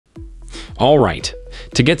Alright,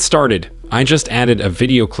 to get started, I just added a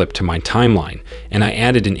video clip to my timeline, and I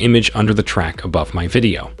added an image under the track above my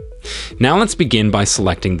video. Now let's begin by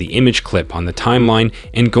selecting the image clip on the timeline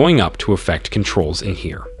and going up to Effect Controls in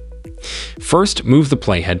here. First, move the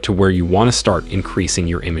playhead to where you want to start increasing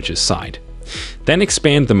your image's side. Then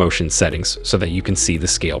expand the motion settings so that you can see the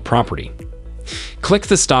scale property. Click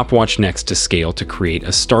the stopwatch next to scale to create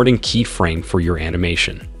a starting keyframe for your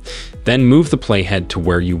animation. Then move the playhead to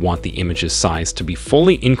where you want the image's size to be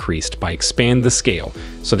fully increased by expand the scale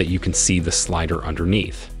so that you can see the slider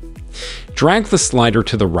underneath. Drag the slider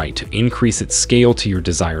to the right to increase its scale to your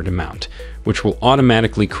desired amount, which will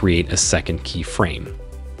automatically create a second keyframe.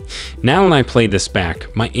 Now when I play this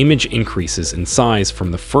back, my image increases in size from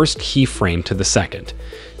the first keyframe to the second.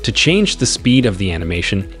 To change the speed of the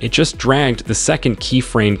animation, it just dragged the second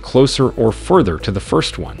keyframe closer or further to the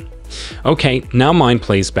first one. Okay, now mine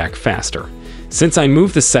plays back faster, since I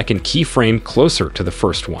moved the second keyframe closer to the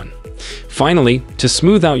first one. Finally, to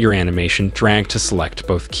smooth out your animation, drag to select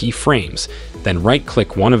both keyframes, then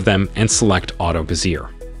right-click one of them and select Auto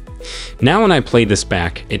Bezier. Now when I play this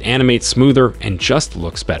back, it animates smoother and just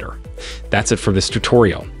looks better. That's it for this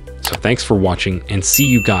tutorial, so thanks for watching and see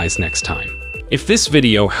you guys next time. If this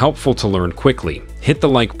video helpful to learn quickly, hit the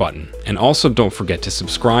like button, and also don't forget to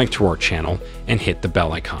subscribe to our channel and hit the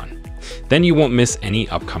bell icon. Then you won't miss any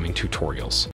upcoming tutorials.